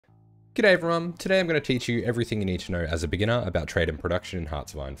G'day everyone, today I'm going to teach you everything you need to know as a beginner about trade and production in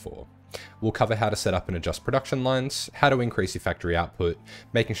Hearts of Iron 4. We'll cover how to set up and adjust production lines, how to increase your factory output,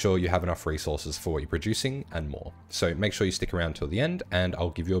 making sure you have enough resources for what you're producing, and more. So make sure you stick around till the end, and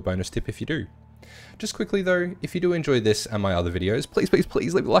I'll give you a bonus tip if you do. Just quickly though, if you do enjoy this and my other videos, please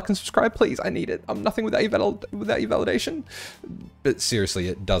leave a like and subscribe, please. I need it. I'm nothing without your validation. But seriously,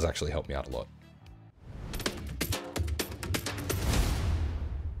 it does actually help me out a lot.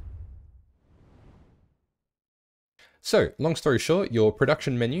 So, long story short, your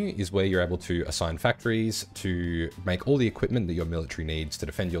production menu is where you're able to assign factories to make all the equipment that your military needs to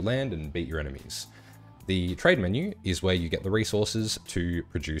defend your land and beat your enemies. The trade menu is where you get the resources to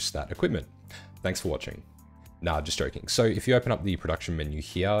produce that equipment. Thanks for watching. Nah, just joking. So if you open up the production menu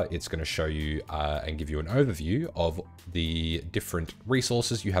here, it's going to show you and give you an overview of the different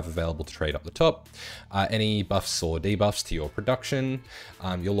resources you have available to trade up the top, any buffs or debuffs to your production.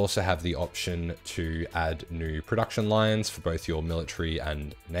 You'll also have the option to add new production lines for both your military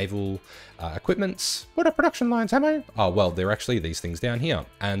and naval equipments. What are production lines, Hammo? Oh, well, they're actually these things down here,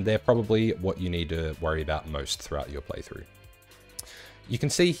 and they're probably what you need to worry about most throughout your playthrough. You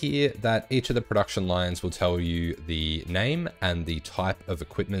can see here that each of the production lines will tell you the name and the type of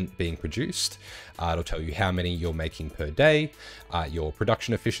equipment being produced. It'll tell you how many you're making per day, your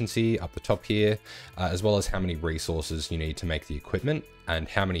production efficiency up the top here, as well as how many resources you need to make the equipment and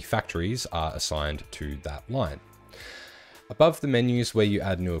how many factories are assigned to that line. Above the menus where you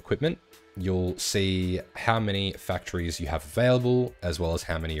add new equipment, you'll see how many factories you have available, as well as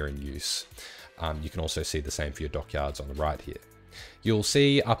how many are in use. You can also see the same for your dockyards on the right here. You'll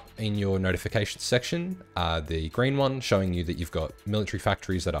see up in your notifications section, the green one showing you that you've got military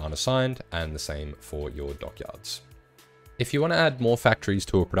factories that are unassigned, and the same for your dockyards. If you want to add more factories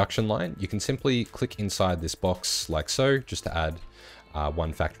to a production line, you can simply click inside this box like so, just to add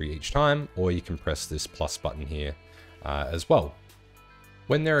one factory each time, or you can press this plus button here as well.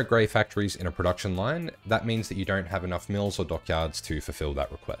 When there are grey factories in a production line, that means that you don't have enough mills or dockyards to fulfill that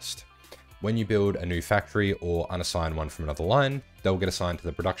request. When you build a new factory or unassign one from another line, they'll get assigned to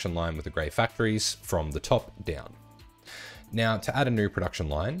the production line with the grey factories from the top down. Now, to add a new production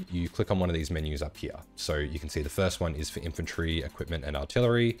line, you click on one of these menus up here. So you can see the first one is for infantry, equipment, and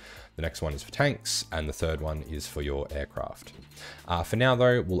artillery. The next one is for tanks, and the third one is for your aircraft. For now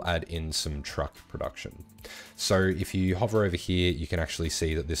though, we'll add in some truck production. So if you hover over here, you can actually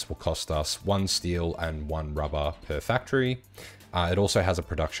see that this will cost us 1 steel and 1 rubber per factory. It also has a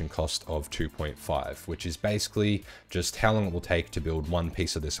production cost of 2.5, which is basically just how long it will take to build one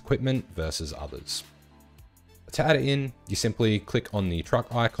piece of this equipment versus others. To add it in, you simply click on the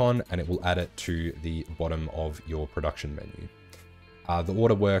truck icon and it will add it to the bottom of your production menu. The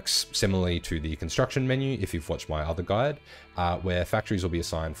order works similarly to the construction menu if you've watched my other guide, where factories will be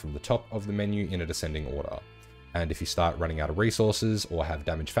assigned from the top of the menu in a descending order. And if you start running out of resources or have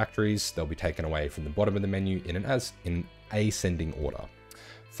damaged factories, they'll be taken away from the bottom of the menu in an ascending order.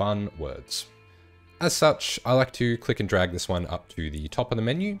 Fun words. As such, I like to click and drag this one up to the top of the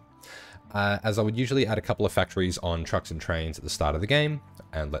menu, as I would usually add a couple of factories on trucks and trains at the start of the game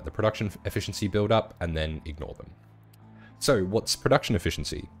and let the production efficiency build up and then ignore them. So what's production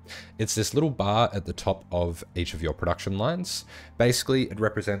efficiency? It's this little bar at the top of each of your production lines. Basically, it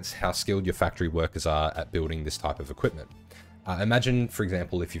represents how skilled your factory workers are at building this type of equipment. Imagine, for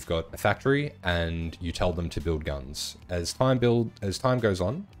example, if you've got a factory and you tell them to build guns. As time goes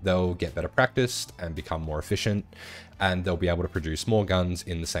on, they'll get better practiced and become more efficient, and they'll be able to produce more guns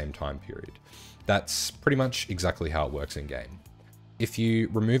in the same time period. That's pretty much exactly how it works in game. If you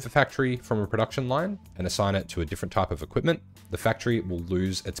remove a factory from a production line and assign it to a different type of equipment, the factory will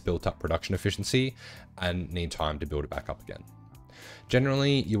lose its built-up production efficiency and need time to build it back up again.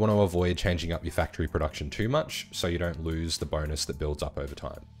 Generally, you want to avoid changing up your factory production too much so you don't lose the bonus that builds up over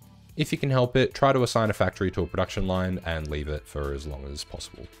time. If you can help it, try to assign a factory to a production line and leave it for as long as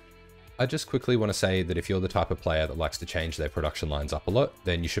possible. I just quickly want to say that if you're the type of player that likes to change their production lines up a lot,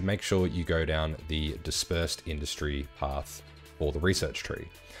 then you should make sure you go down the dispersed industry path or the research tree.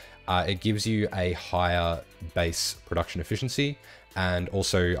 It gives you a higher base production efficiency and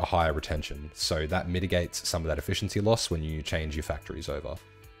also a higher retention. So that mitigates some of that efficiency loss when you change your factories over.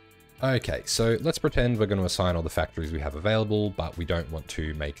 Okay, so let's pretend we're going to assign all the factories we have available, but we don't want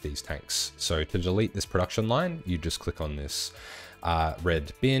to make these tanks. So to delete this production line, you just click on this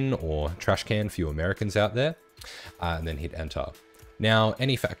red bin or trash can for you Americans out there, and then hit enter. Now,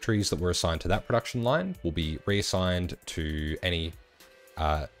 any factories that were assigned to that production line will be reassigned to any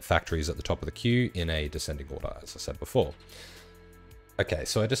factories at the top of the queue in a descending order, as I said before. Okay,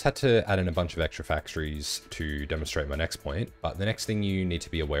 so I just had to add in a bunch of extra factories to demonstrate my next point, but the next thing you need to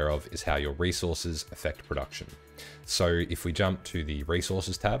be aware of is how your resources affect production. So if we jump to the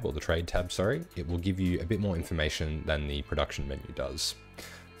resources tab, or the trade tab, sorry, it will give you a bit more information than the production menu does.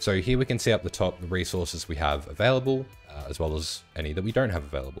 So here we can see up the top the resources we have available, as well as any that we don't have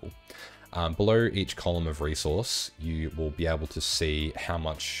available. Below each column of resource, you will be able to see how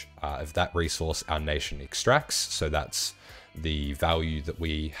much of that resource our nation extracts. So that's the value that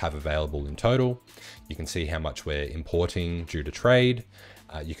we have available in total. You can see how much we're importing due to trade.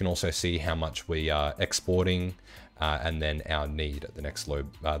 You can also see how much we are exporting, and then our need at the next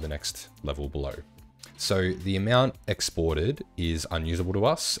level below. So the amount exported is unusable to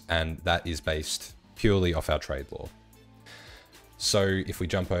us, and that is based purely off our trade law. So if we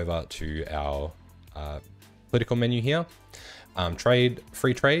jump over to our political menu here,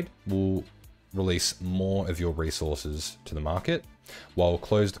 free trade will release more of your resources to the market, while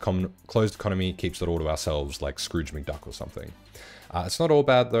closed economy keeps it all to ourselves, like Scrooge McDuck or something. It's not all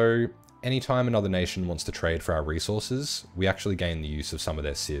bad though. Anytime another nation wants to trade for our resources, we actually gain the use of some of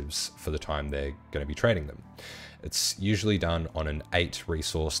their civs for the time they're going to be trading them. It's usually done on an 8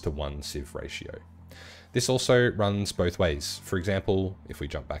 resource to 1 civ ratio. This also runs both ways. For example, if we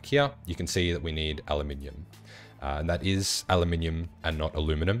jump back here, you can see that we need aluminium. And that is aluminium and not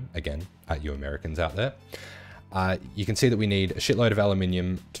aluminum, again, at you Americans out there. You can see that we need a shitload of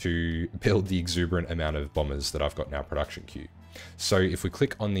aluminium to build the exuberant amount of bombers that I've got in our production queue. So if we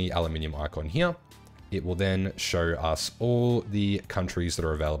click on the aluminium icon here, it will then show us all the countries that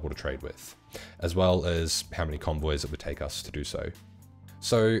are available to trade with, as well as how many convoys it would take us to do so.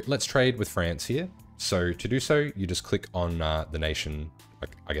 So let's trade with France here. So to do so, you just click on the nation,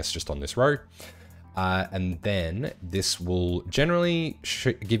 I guess just on this row. And then this will generally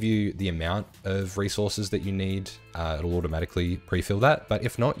give you the amount of resources that you need. It'll automatically pre-fill that, but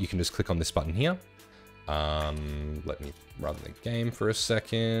if not, you can just click on this button here. Let me run the game for a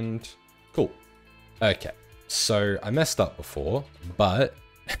second. Cool. Okay, so I messed up before, but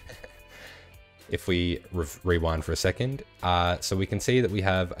if we rewind for a second, so we can see that we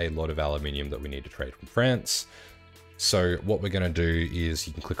have a lot of aluminium that we need to trade from France. So what we're going to do is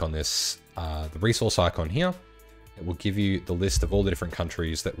you can click on this, the resource icon here. It will give you the list of all the different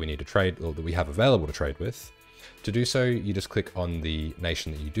countries that we need to trade, or that we have available to trade with. To do so, you just click on the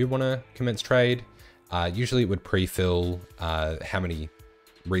nation that you do want to commence trade. Usually it would pre-fill how many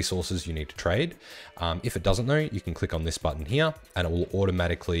resources you need to trade. If it doesn't though, you can click on this button here and it will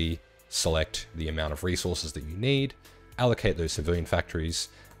automatically select the amount of resources that you need, allocate those civilian factories,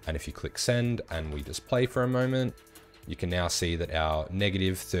 and if you click send and we just play for a moment, you can now see that our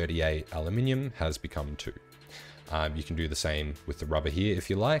 -38 aluminium has become 2. You can do the same with the rubber here if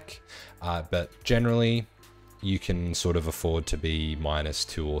you like, but generally you can sort of afford to be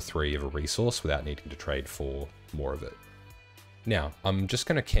 -2 or 3 of a resource without needing to trade for more of it. Now, I'm just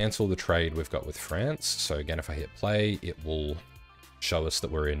going to cancel the trade we've got with France. So again, if I hit play, it will show us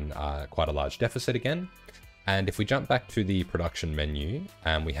that we're in quite a large deficit again. And if we jump back to the production menu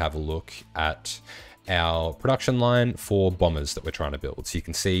and we have a look at our production line for bombers that we're trying to build. So you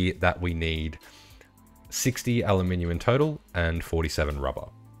can see that we need 60 aluminium in total and 47 rubber.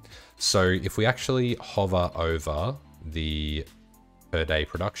 So if we actually hover over the per day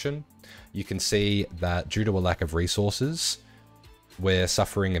production, you can see that due to a lack of resources, we're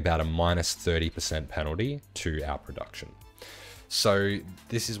suffering about a -30% penalty to our production. So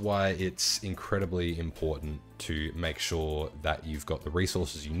this is why it's incredibly important to make sure that you've got the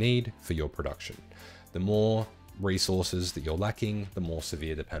resources you need for your production. The more resources that you're lacking, the more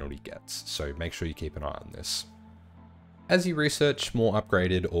severe the penalty gets. So make sure you keep an eye on this. As you research more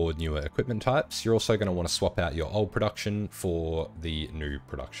upgraded or newer equipment types, you're also going to want to swap out your old production for the new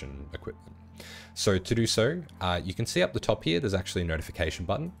production equipment. So to do so, you can see up the top here, there's actually a notification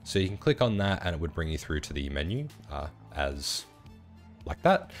button. So you can click on that and it would bring you through to the menu as like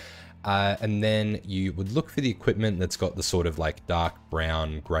that. And then you would look for the equipment that's got the sort of like dark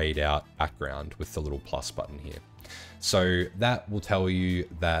brown grayed out background with the little plus button here. So that will tell you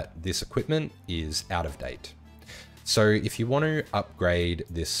that this equipment is out of date. So if you want to upgrade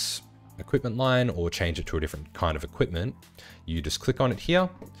this equipment line or change it to a different kind of equipment, you just click on it here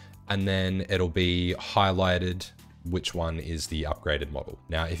and then it'll be highlighted which one is the upgraded model.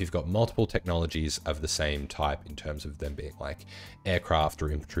 Now, if you've got multiple technologies of the same type in terms of them being like aircraft or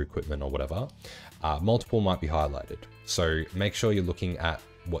infantry equipment or whatever, multiple might be highlighted. So make sure you're looking at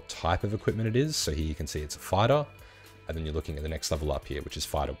what type of equipment it is. So here you can see it's a fighter, and then you're looking at the next level up here, which is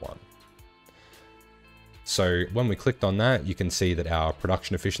fighter 1. So when we clicked on that, you can see that our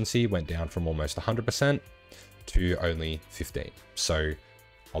production efficiency went down from almost 100% to only 15. So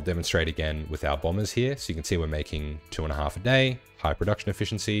I'll demonstrate again with our bombers here. So you can see we're making 2.5 a day, high production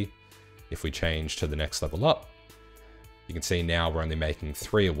efficiency. If we change to the next level up, you can see now we're only making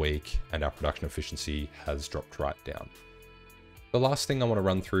 3 a week and our production efficiency has dropped right down. The last thing I want to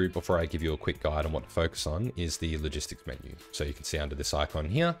run through before I give you a quick guide on what to focus on is the logistics menu. So you can see under this icon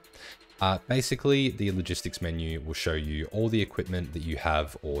here, basically the logistics menu will show you all the equipment that you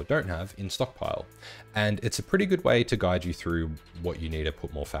have or don't have in stockpile. And it's a pretty good way to guide you through what you need to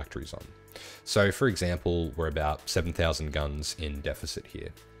put more factories on. So for example, we're about 7,000 guns in deficit here.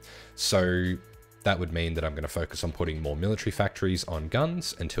 So that would mean that I'm going to focus on putting more military factories on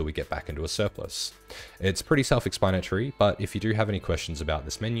guns until we get back into a surplus. It's pretty self-explanatory, but if you do have any questions about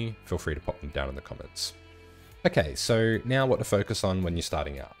this menu, feel free to pop them down in the comments. Okay, so now what to focus on when you're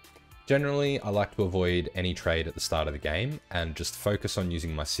starting out. Generally, I like to avoid any trade at the start of the game and just focus on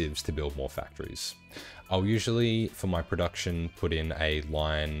using my civs to build more factories. I'll usually, for my production, put in a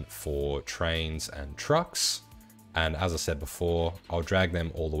line for trains and trucks. And as I said before, I'll drag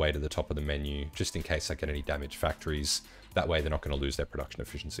them all the way to the top of the menu, just in case I get any damaged factories. That way they're not going to lose their production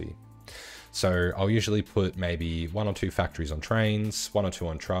efficiency. So I'll usually put maybe 1 or 2 factories on trains, 1 or 2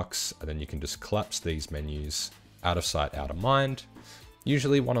 on trucks, and then you can just collapse these menus out of sight, out of mind.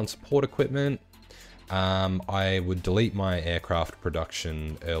 Usually 1 on support equipment. I would delete my aircraft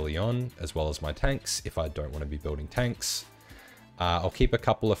production early on, as well as my tanks, if I don't want to be building tanks. I'll keep a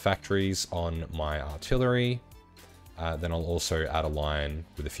couple of factories on my artillery. Then I'll also add a line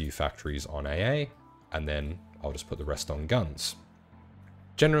with a few factories on AA, and then I'll just put the rest on guns.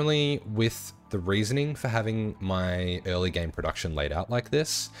 Generally, with the reasoning for having my early game production laid out like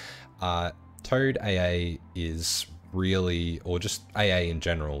this, Toad AA is really, or just AA in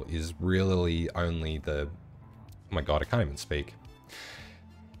general, is really only the... Oh my god, I can't even speak.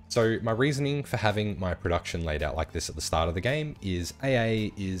 So my reasoning for having my production laid out like this at the start of the game is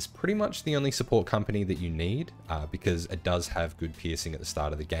AA is pretty much the only support company that you need because it does have good piercing at the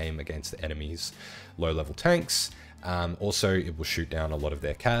start of the game against the enemy's low-level tanks. Also, it will shoot down a lot of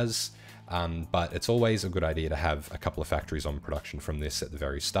their CAS, but it's always a good idea to have a couple of factories on production from this at the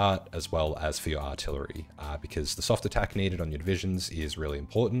very start, as well as for your artillery, because the soft attack needed on your divisions is really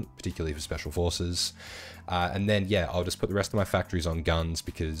important, particularly for special forces. And then, yeah, I'll just put the rest of my factories on guns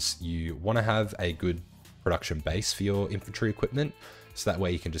because you want to have a good production base for your infantry equipment, so that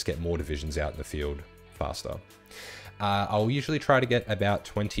way you can just get more divisions out in the field faster. I'll usually try to get about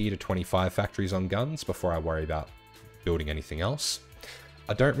 20 to 25 factories on guns before I worry about building anything else.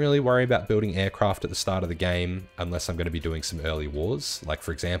 I don't really worry about building aircraft at the start of the game unless I'm going to be doing some early wars. Like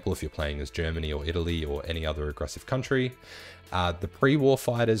for example, if you're playing as Germany or Italy or any other aggressive country. The pre-war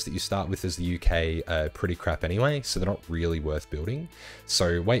fighters that you start with as the UK are pretty crap anyway, so they're not really worth building.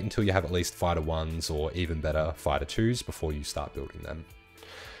 So wait until you have at least fighter 1s or even better fighter 2s before you start building them.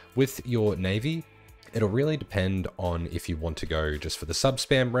 With your navy, it'll really depend on if you want to go just for the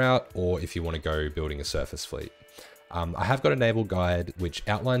sub-spam route or if you want to go building a surface fleet. I have got a naval guide which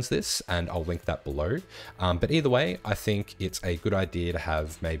outlines this, and I'll link that below. But either way, I think it's a good idea to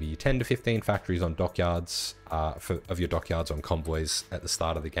have maybe 10 to 15 factories on dockyards, of your dockyards on convoys at the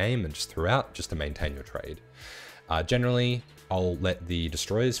start of the game and just throughout, just to maintain your trade. Generally, I'll let the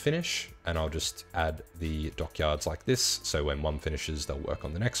destroyers finish, and I'll just add the dockyards like this, so when one finishes, they'll work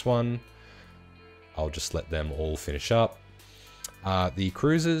on the next one. I'll just let them all finish up. The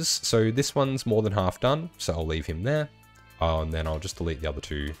cruisers, so this one's more than half done, so I'll leave him there. And then I'll just delete the other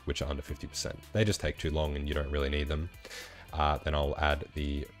 2, which are under 50%. They just take too long and you don't really need them. Then I'll add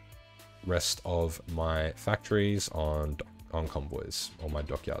the rest of my factories on convoys, or my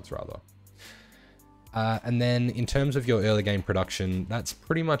dockyards rather. And then in terms of your early game production, that's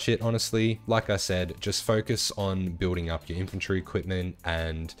pretty much it, honestly. Like I said, just focus on building up your infantry equipment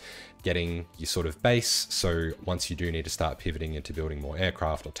and getting your sort of base. So once you do need to start pivoting into building more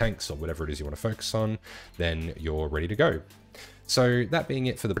aircraft or tanks or whatever it is you want to focus on, then you're ready to go. So that being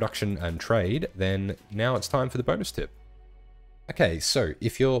it for the production and trade, then now it's time for the bonus tip. Okay, so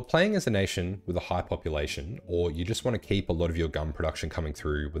if you're playing as a nation with a high population, or you just want to keep a lot of your gun production coming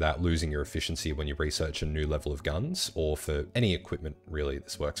through without losing your efficiency when you research a new level of guns, or for any equipment really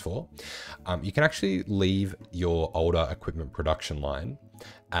this works for, you can actually leave your older equipment production line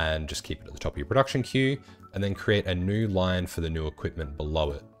and just keep it at the top of your production queue, and then create a new line for the new equipment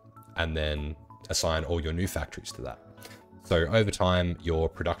below it, and then assign all your new factories to that. So over time, your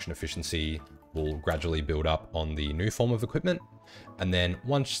production efficiency will gradually build up on the new form of equipment. And then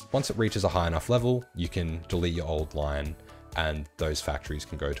once it reaches a high enough level, you can delete your old line and those factories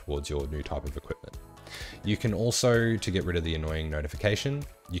can go towards your new type of equipment. You can also, to get rid of the annoying notification,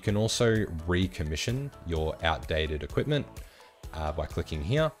 you can also recommission your outdated equipment by clicking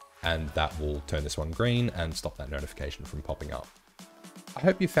here, and that will turn this one green and stop that notification from popping up. I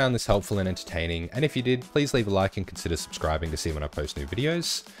hope you found this helpful and entertaining, and if you did, please leave a like and consider subscribing to see when I post new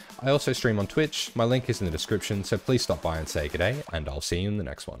videos. I also stream on Twitch, my link is in the description, so please stop by and say g'day, and I'll see you in the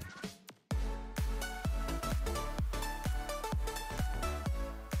next one.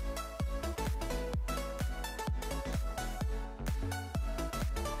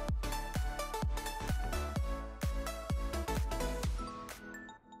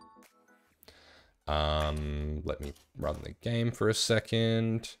 Let me run the game for a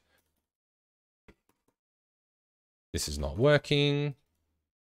second. This is not working.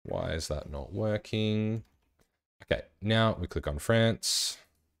 Why is that not working? Okay, now we click on France.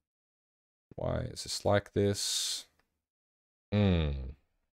 Why is this like this?